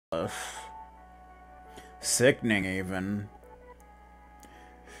Sickening, even.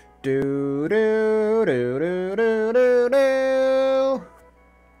 Do do do do do do do.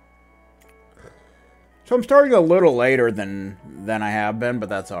 So I'm starting a little later than I have been, but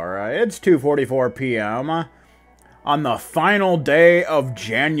that's alright. It's 2:44 p.m. on the final day of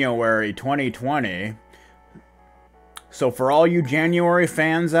January 2020. So for all you January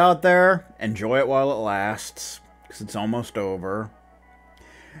fans out there, enjoy it while it lasts, because it's almost over.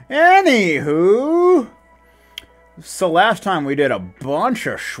 Anywho, so last time we did a bunch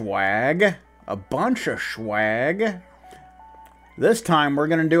of swag. This time we're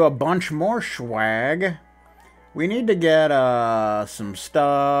going to do a bunch more swag. We need to get some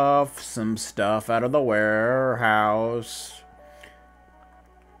stuff out of the warehouse.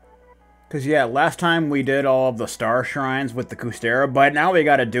 Because, yeah, last time we did all of the star shrines with the Custera, but now we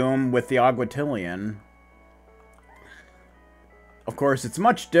got to do them with the Aguatilian. Of course, it's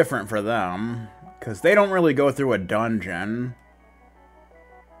much different for them, because they don't really go through a dungeon.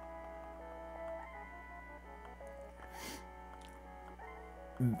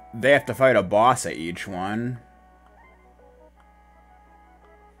 They have to fight a boss at each one.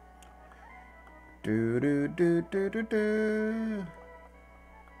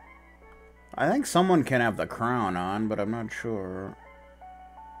 I think someone can have the crown on, but I'm not sure.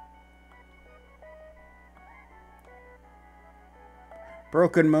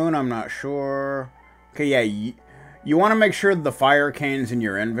 Broken Moon, I'm not sure. Okay, yeah, you want to make sure the fire cane's in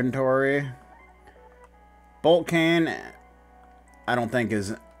your inventory. Bolt cane, I don't think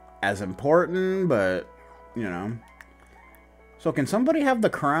is as important, but, you know. So can somebody have the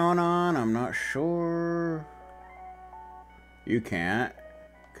crown on? I'm not sure. You can't,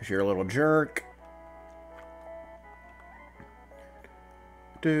 because you're a little jerk.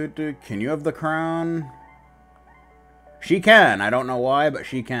 Can you have the crown? She can. I don't know why, but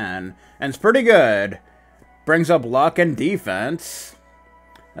she can. And it's pretty good. Brings up luck and defense.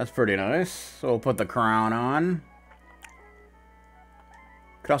 That's pretty nice. So we'll put the crown on.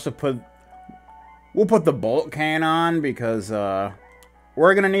 Could also put... We'll put the bolt cane on because we're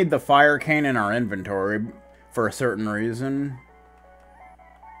going to need the fire cane in our inventory for a certain reason.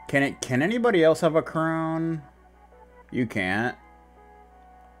 Can anybody else have a crown? You can't.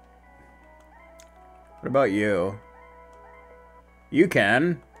 What about you? You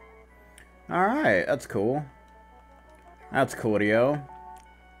can. Alright, that's cool. That's coolio.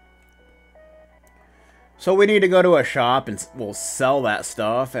 So we need to go to a shop and we'll sell that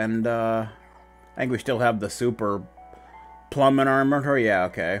stuff, and I think we still have the super plum in our inventory. Yeah,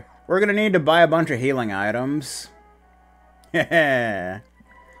 okay. We're gonna need to buy a bunch of healing items. Yeah.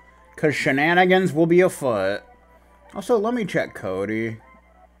 Because shenanigans will be afoot. Also, let me check Cody.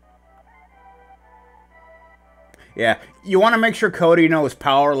 Yeah, you want to make sure Cody knows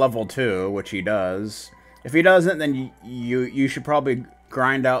power level 2, which he does. If he doesn't, then you should probably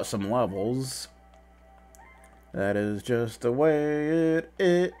grind out some levels. That is just the way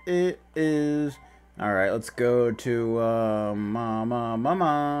it is. Alright, let's go to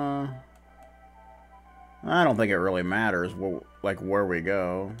Mama. I don't think it really matters where we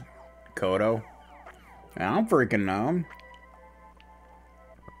go. Kodo? I don't freaking know.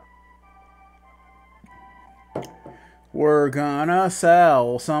 We're gonna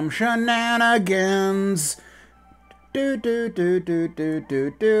sell some shenanigans. Do do do do do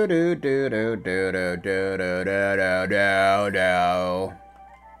do do do do do do do do do do do.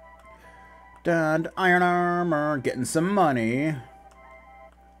 Done iron armor, getting some money.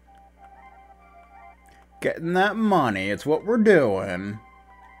 Getting that money, it's what we're doing.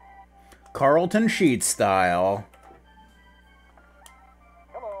 Carlton Sheets style.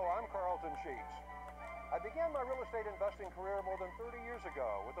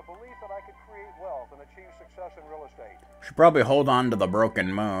 Should probably hold on to the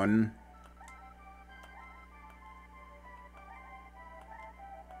Broken Moon.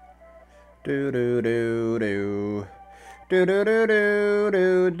 Do do do do. Do do do do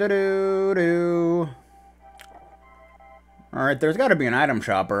do do do do. Alright, there's gotta be an item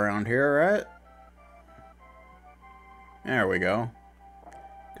shop around here, right? There we go.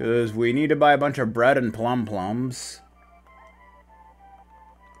 Because we need to buy a bunch of bread and plums.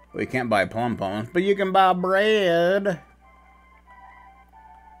 We can't buy plums, but you can buy bread.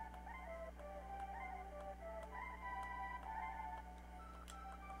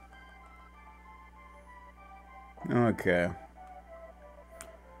 Okay.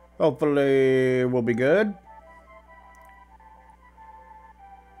 Hopefully we'll be good.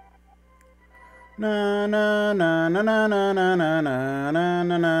 Na na na na na na na na na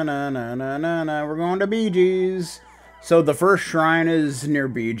na na na na na. We're going to Bee Gees. So the first shrine is near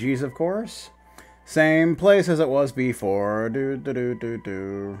BG's, of course. Same place as it was before. Do do do do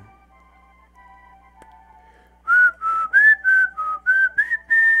do.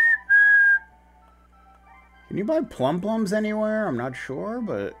 Can you buy plum-plums anywhere? I'm not sure,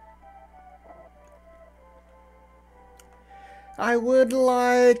 but I would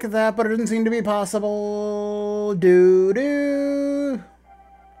like that, but it doesn't seem to be possible. Do.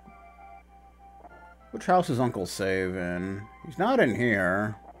 Which house is Uncle Save in? He's not in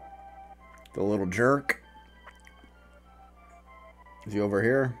here. The little jerk. Is he over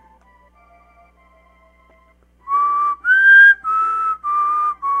here?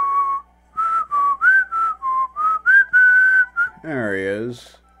 There he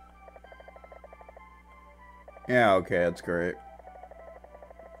is. Yeah, okay, that's great.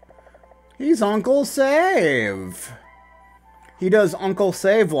 He's Uncle Save! He does Uncle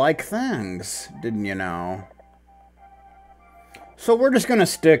Save-like things, didn't you know? So we're just gonna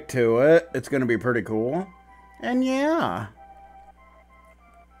stick to it. It's gonna be pretty cool. And yeah.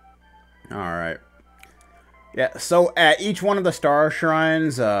 Alright. Yeah, so at each one of the star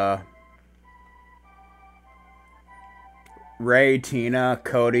shrines, Ray, Tina,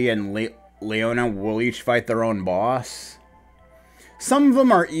 Cody, and Leona will each fight their own boss. Some of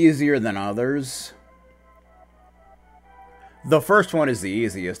them are easier than others. The first one is the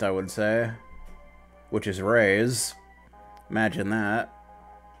easiest, I would say. Which is Ray's. Imagine that.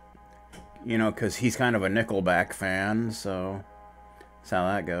 You know, because he's kind of a Nickelback fan, so that's how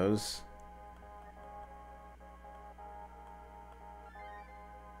that goes.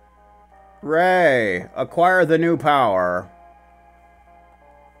 Ray, acquire the new power.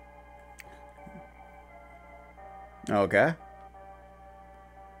 Okay.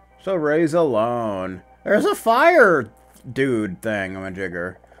 So Ray's alone. There's a fire dude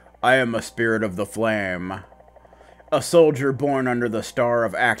thingamajigger. I am a spirit of the flame. A soldier born under the star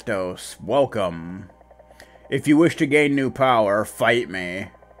of Actos. Welcome. If you wish to gain new power, fight me.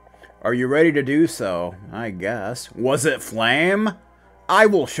 Are you ready to do so? I guess. Was it flame? I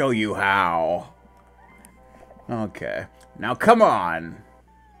will show you how. Okay. Now come on.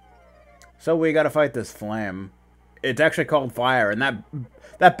 So we gotta fight this flame. It's actually called fire, and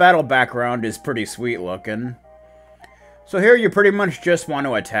that battle background is pretty sweet looking. So here you pretty much just want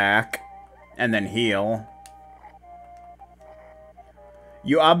to attack, and then heal.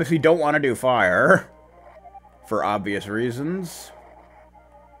 You obviously don't want to do fire, for obvious reasons.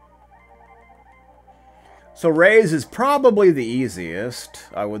 So Ray's is probably the easiest,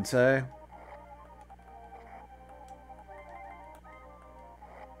 I would say.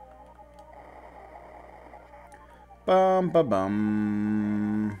 Bum, ba,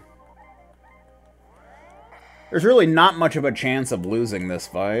 bum. There's really not much of a chance of losing this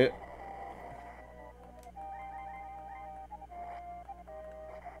fight.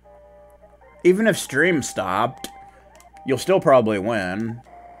 Even if stream stopped, you'll still probably win.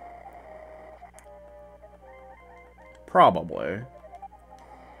 Probably.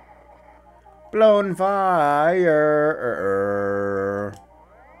 Blown fire.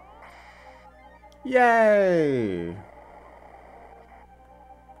 Yay!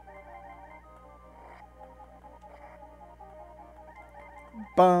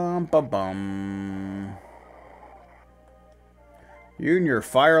 Bum ba bum. You and your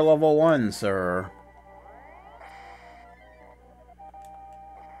fire level 1, sir.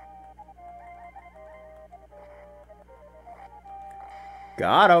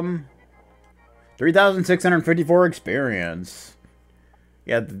 Got him. 3,654 experience.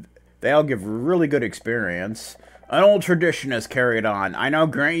 Yeah, they all give really good experience. An old tradition is carried on. I now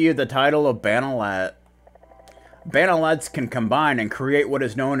grant you the title of Banalet. Banalets can combine and create what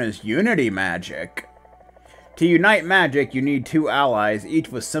is known as unity magic. To unite magic, you need 2 allies, each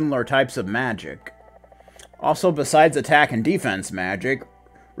with similar types of magic. Also, besides attack and defense magic,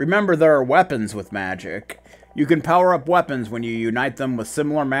 remember there are weapons with magic. You can power up weapons when you unite them with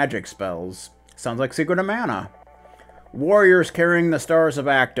similar magic spells. Sounds like Secret of Mana. Warriors carrying the stars of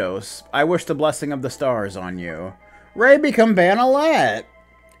Actos. I wish the blessing of the stars on you. Ray become Banalet.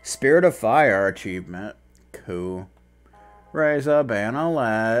 Spirit of Fire achievement. Cool. Ray's a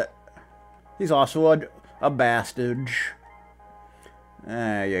Banalet. He's also a bastage.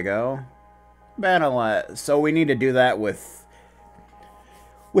 There you go. Banalet. So we need to do that with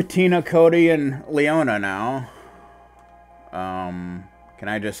Tina, Cody, and Leona now. Can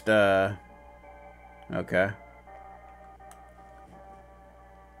I just, okay.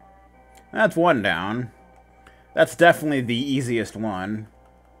 That's one down. That's definitely the easiest one.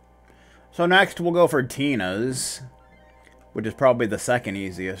 So next we'll go for Tina's, which is probably the second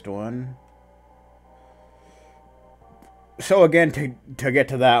easiest one. So again, to get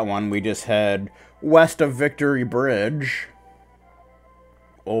to that one, we just head west of Victory Bridge.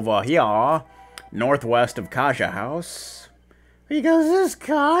 Over here, northwest of Kaja House. Because this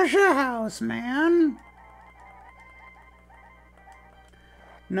Kaja House, man.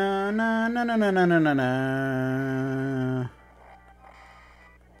 Na na na na na na na na na.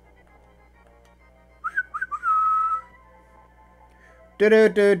 Do do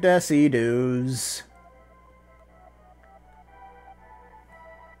do desi doos.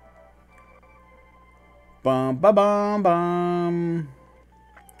 Bum ba bum bum.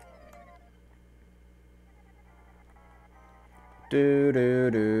 Do do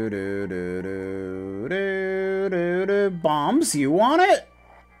do do do do do do do. Bombs, you want it?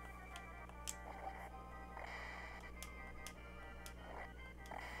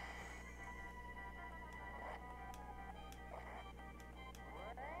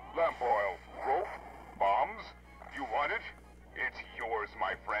 Lamp oil, rope, bombs. You want it? It's yours,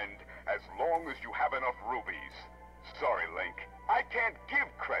 my friend, as long as you have enough rubies. Sorry, Link. I can't give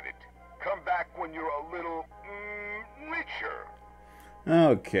credit. Come back when you're a little, richer.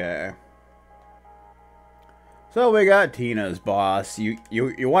 Okay. So we got Tina's boss. You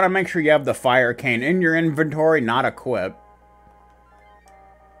want to make sure you have the fire cane in your inventory, not equipped.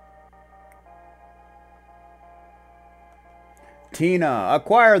 Tina,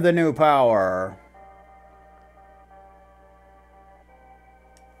 acquire the new power.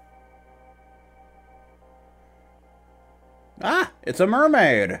 Ah, it's a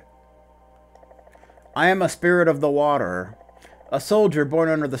mermaid. I am a spirit of the water. A soldier born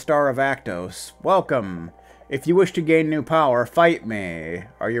under the star of Actos. Welcome. If you wish to gain new power, fight me.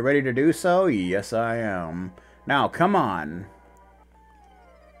 Are you ready to do so? Yes, I am. Now, come on.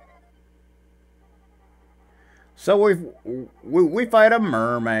 So we fight a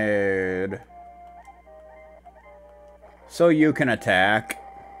mermaid. So you can attack.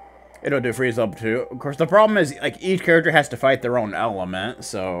 It'll do freeze up too. Of course, the problem is like each character has to fight their own element,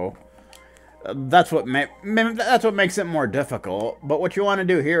 so that's what makes it more difficult. But what you want to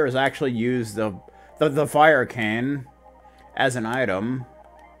do here is actually use the fire cane as an item,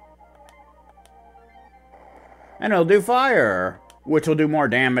 and it'll do fire, which will do more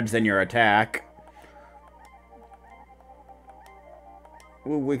damage than your attack.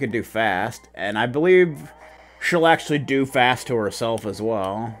 We could do fast, and I believe she'll actually do fast to herself as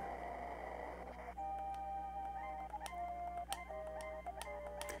well.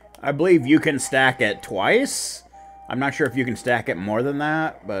 I believe you can stack it twice. I'm not sure if you can stack it more than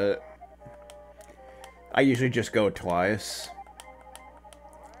that, but I usually just go twice.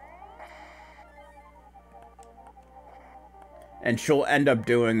 And she'll end up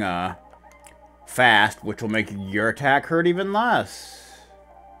doing fast, which will make your attack hurt even less.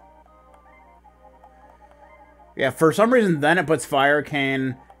 Yeah, for some reason then it puts Fire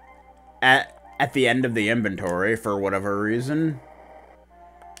Cane at the end of the inventory for whatever reason.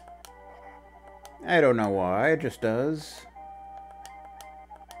 I don't know why, it just does.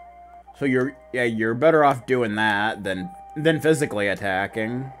 So you're better off doing that than physically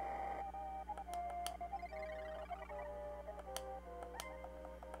attacking.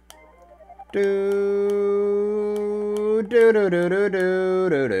 Do do do do do do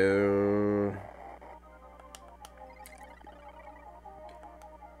do do.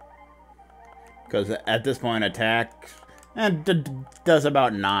 Because at this point, attack does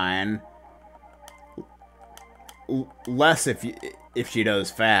about 9. Less if she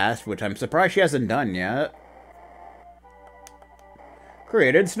does fast, which I'm surprised she hasn't done yet.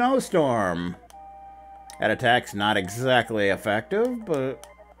 Created snowstorm. That attack's not exactly effective, but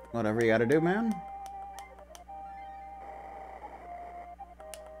whatever you gotta do, man.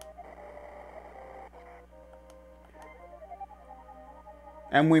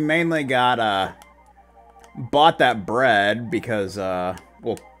 And we mainly got bought that bread because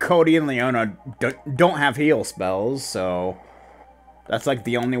well, Cody and Leona don't have heal spells, so that's like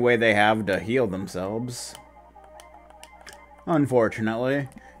the only way they have to heal themselves. Unfortunately.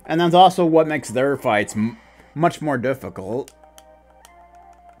 And that's also what makes their fights much more difficult.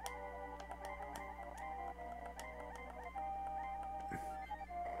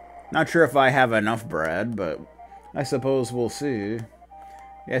 Not sure if I have enough bread, but I suppose we'll see.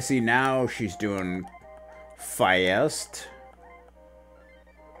 Yeah, see, now she's doing fast.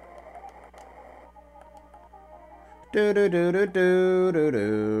 Do do do do do do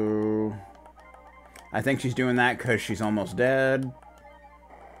do. I think she's doing that because she's almost dead.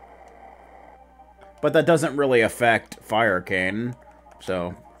 But that doesn't really affect Fire Cane,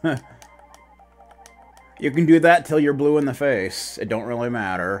 so you can do that till you're blue in the face. It don't really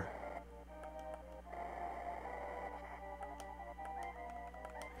matter.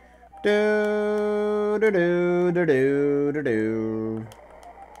 Do do do do do do do.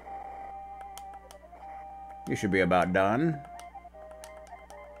 You should be about done.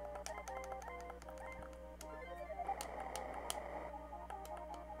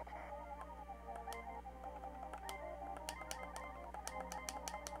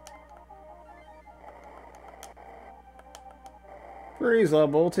 Freeze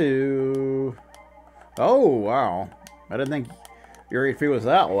level 2. Oh, wow. I didn't think your HP was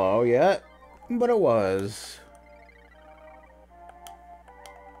that low yet, but it was.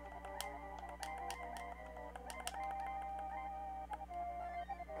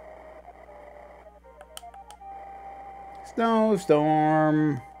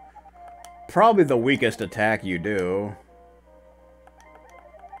 Snowstorm. Probably the weakest attack you do.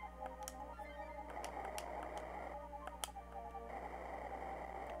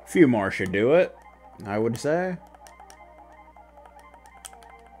 Few more should do it, I would say.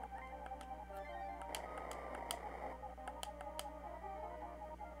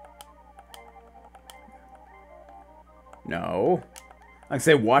 No. Like I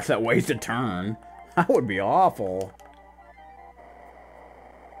say, watch that wasted turn. That would be awful.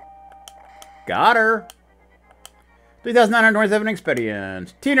 Got her. 3,927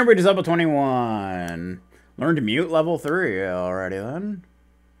 experience. Tina reaches level 21. Learn to mute level 3 already then.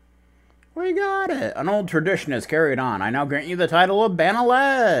 We got it. An old tradition is carried on. I now grant you the title of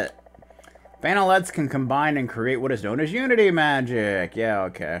Banalet. Banalets can combine and create what is known as unity magic. Yeah,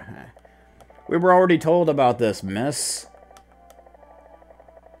 okay. We were already told about this, miss.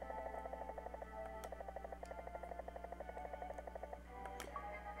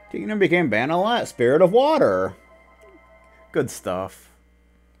 Tina became Banalet, Spirit of Water. Good stuff.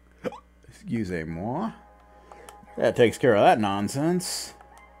 Excusez-moi. That takes care of that nonsense.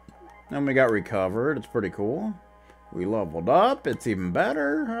 Then we got recovered. It's pretty cool. We leveled up. It's even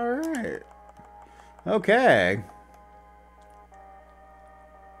better. Alright. Okay.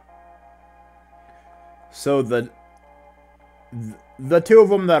 So the two of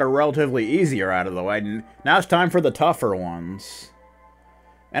them that are relatively easy are out of the way. Now it's time for the tougher ones.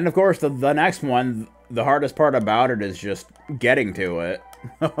 And of course, the next one, the hardest part about it is just getting to it.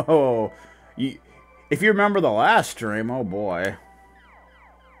 Oh, if you remember the last stream, oh boy.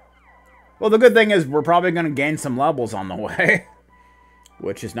 Well, the good thing is we're probably going to gain some levels on the way,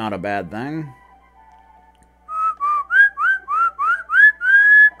 which is not a bad thing.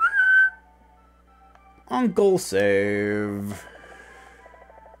 Uncle save.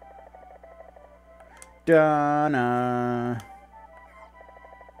 Donna.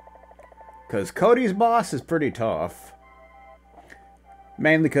 Because Cody's boss is pretty tough.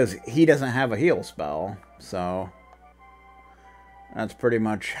 Mainly because he doesn't have a heal spell. So that's pretty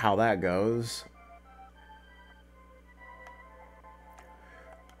much how that goes.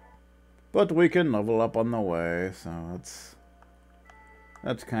 But we can level up on the way. So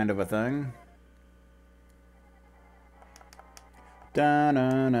that's kind of a thing. Da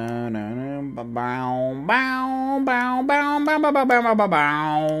na na na na bow bow bow bow bow bow bow bow bow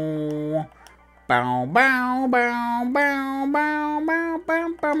bow. Bow bow bow bow bow bow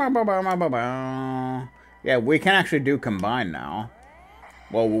bow bow bow bow bow bow. Yeah, we can actually do combine now.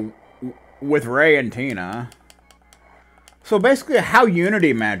 Well, with Ray and Tina. So basically how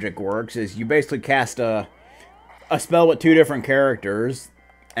Unity magic works is you basically cast a spell with two different characters,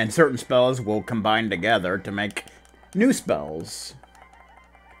 and certain spells will combine together to make new spells.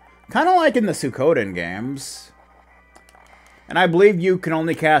 Kind of like in the Suikoden games. And I believe you can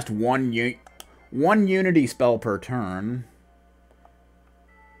only cast one Unity spell per turn.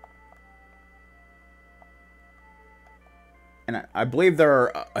 And I believe there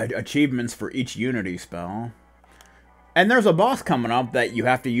are achievements for each Unity spell. And there's a boss coming up that you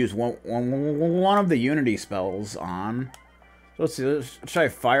have to use one of the Unity spells on. So let's see, let's try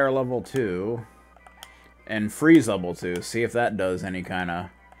Fire level 2. And Freeze level 2. See if that does any kind of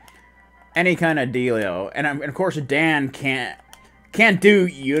dealio. And of course Dan can't do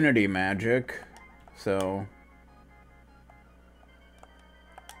Unity magic. So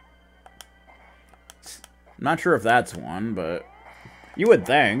I'm not sure if that's one, but you would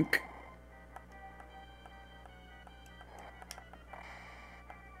think.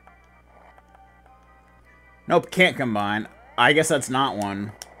 Nope, can't combine. I guess that's not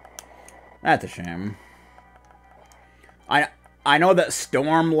one. That's a shame. I know that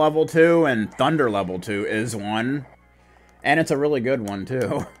Storm level 2 and Thunder level 2 is one. And it's a really good one,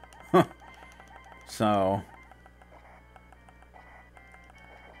 too. So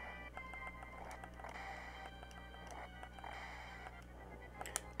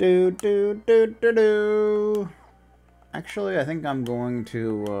do do do do do. Actually, I think I'm going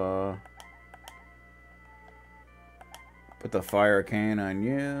to put the fire cane on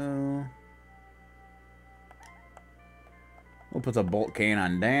you. We'll put the bolt cane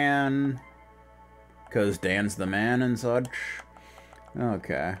on Dan. Because Dan's the man and such.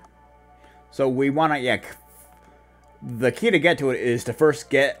 Okay. So we want to, yeah. The key to get to it is to first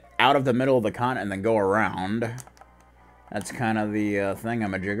get out of the middle of the continent and then go around. That's kind of the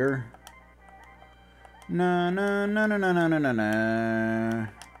thingamajigger. No, no, no, no, no, no, no, no, no.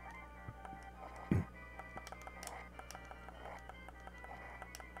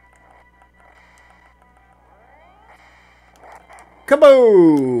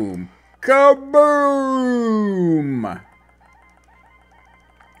 Kaboom! Kaboom!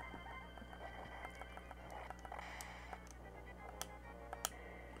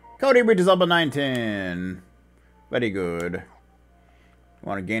 Cody reaches level 19. Very good. You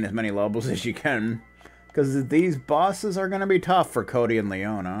want to gain as many levels as you can. Because these bosses are going to be tough for Cody and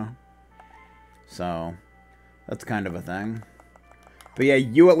Leona. So, that's kind of a thing. But yeah,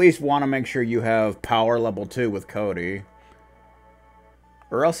 you at least want to make sure you have power level 2 with Cody.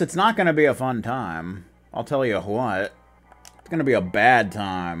 Or else it's not going to be a fun time. I'll tell you what. It's going to be a bad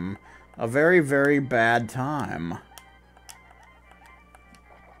time. A very, very bad time.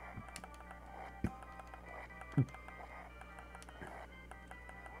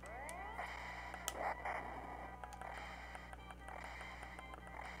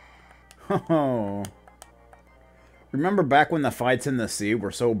 Oh. Remember back when the fights in the sea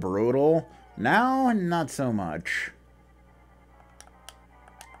were so brutal? Now, not so much.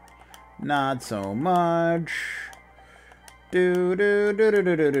 Not so much. Do do do do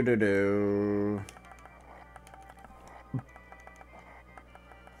do do do do do.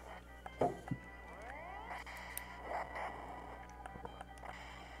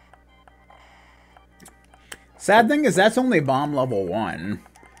 Sad thing is that's only bomb level 1.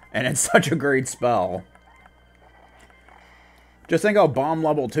 And it's such a great spell. Just think how bomb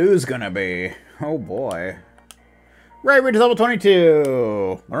level 2 is gonna be. Oh boy. Right, reach level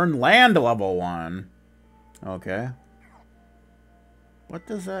 22. Learn land level 1. Okay. What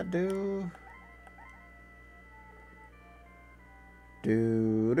does that do?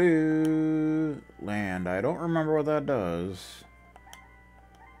 Do. Land. I don't remember what that does.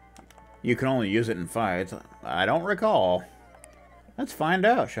 You can only use it in fights. I don't recall. Let's find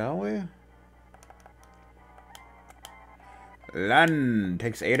out, shall we? Land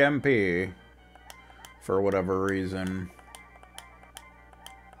takes 8 MP. For whatever reason.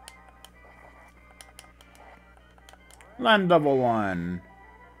 Land level 1.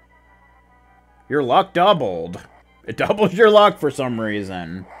 Your luck doubled. It doubles your luck for some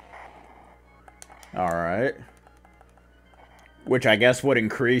reason. Alright. Which I guess would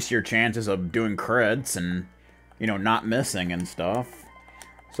increase your chances of doing crits and, you know, not missing and stuff.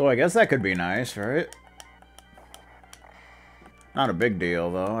 So I guess that could be nice, right? Not a big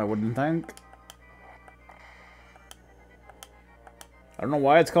deal, though, I wouldn't think. I don't know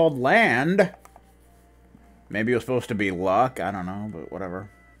why it's called land. Maybe it was supposed to be luck. I don't know, but whatever.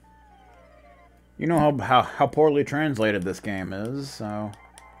 You know how poorly translated this game is, so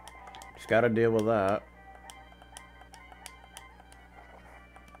just gotta deal with that.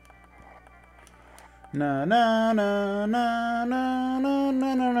 Na na na na na na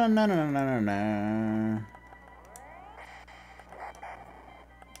na na na na na na.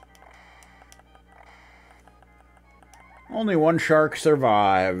 Only one shark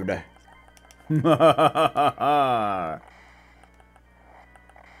survived.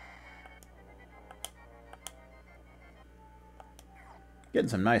 Getting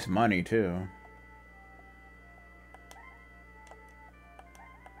some nice money, too.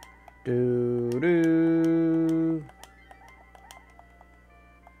 Do.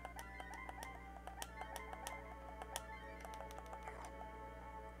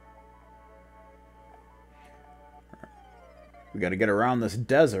 We gotta get around this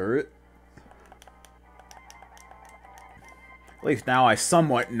desert. At least now I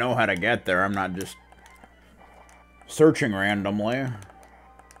somewhat know how to get there. I'm not just searching randomly.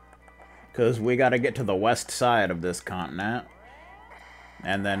 Because we gotta get to the west side of this continent.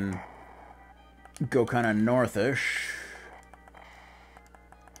 And then go kind of northish.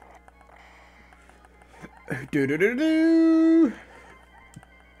 Do.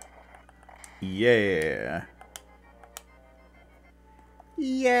 Yeah.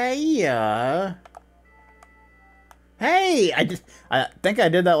 Yeah. Hey, I think I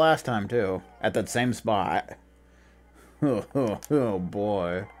did that last time too, at that same spot. Oh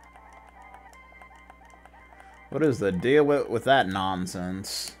boy. What is the deal with that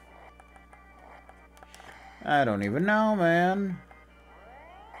nonsense? I don't even know, man.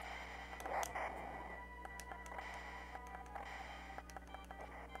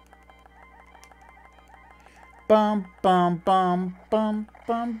 Bum bum bum bum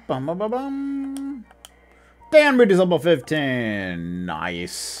bum bum bum bum bum. Dan Reed is level 15.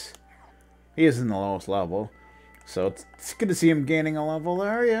 Nice. He is in the lowest level. So it's good to see him gaining a level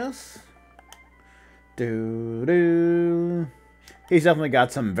there, yes. Doo-doo. He's definitely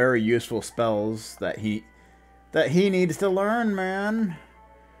got some very useful spells that he needs to learn, man.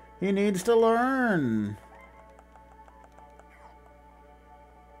 He needs to learn.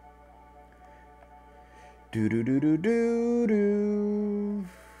 Do-do-do-do-do-do.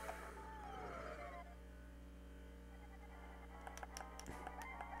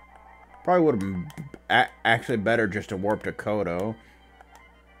 Probably would have been actually better just to warp to Kodo.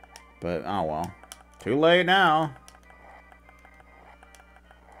 But, oh well. Too late now.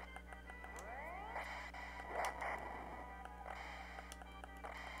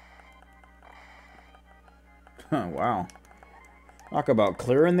 Wow. Talk about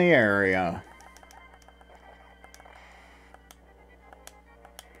clearing the area.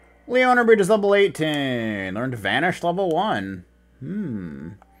 Leona Breed is level 18. Learned Vanish level 1.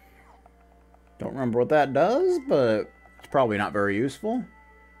 Don't remember what that does, but it's probably not very useful.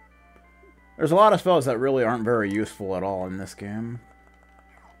 There's a lot of spells that really aren't very useful at all in this game.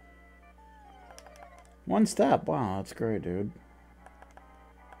 One step. Wow, that's great, dude.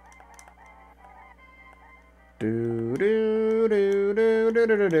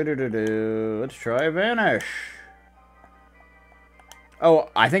 Let's try Vanish. Oh,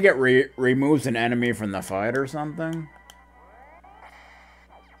 I think it removes an enemy from the fight or something.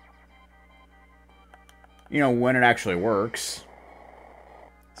 You know, when it actually works.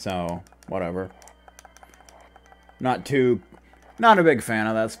 So, whatever. Not a big fan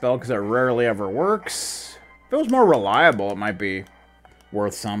of that spell because it rarely ever works. If it was more reliable, it might be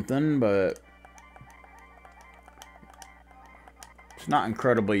worth something, but it's not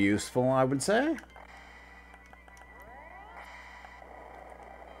incredibly useful, I would say.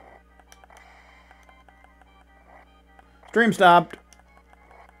 Stream stopped.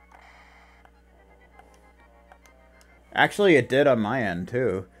 Actually, it did on my end,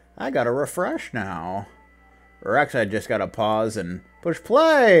 too. I gotta refresh now. Or actually, I just gotta pause and push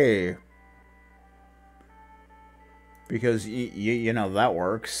play. Because, you know, that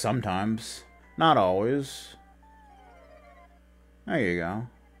works sometimes. Not always. There you go.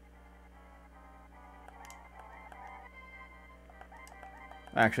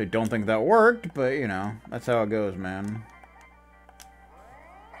 I actually don't think that worked, but, you know, that's how it goes, man.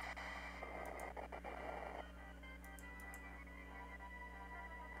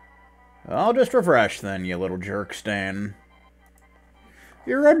 I'll just refresh then, you little jerkstain.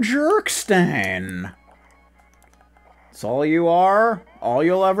 You're a jerkstain. That's all you are, all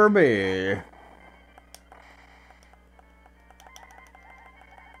you'll ever be.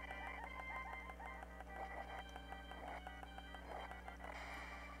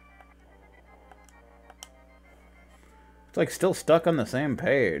 It's like still stuck on the same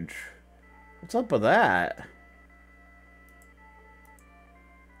page. What's up with that?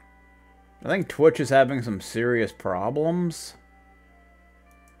 I think Twitch is having some serious problems.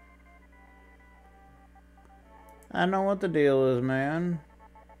 I know what the deal is, man.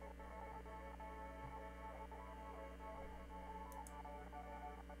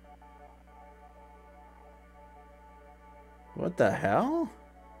 What the hell?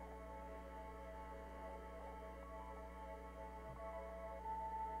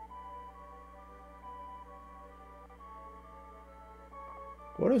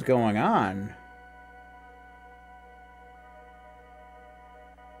 What is going on?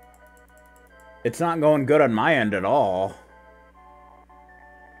 It's not going good on my end at all.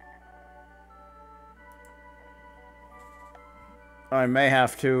 I may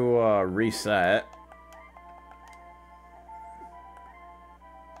have to reset.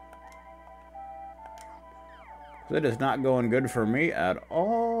 It is not going good for me at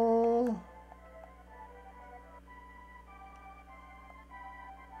all.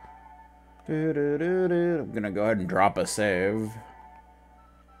 I'm gonna go ahead and drop a save.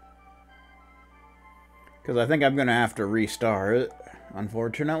 Because I think I'm gonna have to restart,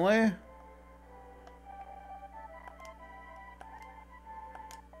 unfortunately.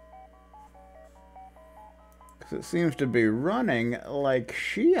 Because it seems to be running like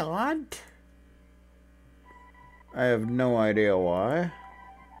shit. I have no idea why.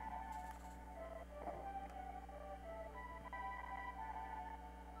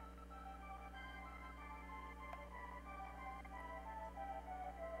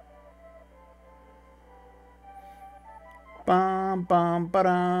 Bum bum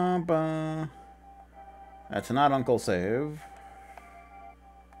ba bum. That's not Uncle Save.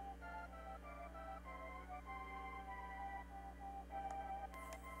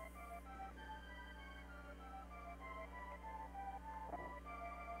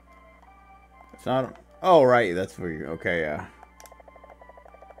 It's not. Oh right, that's where you. Okay, yeah.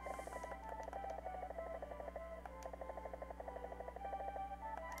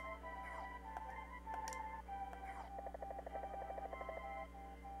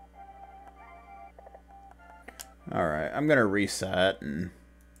 Alright, I'm gonna reset and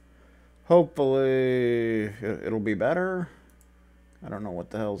hopefully it'll be better. I don't know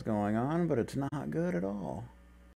what the hell's going on, but it's not good at all.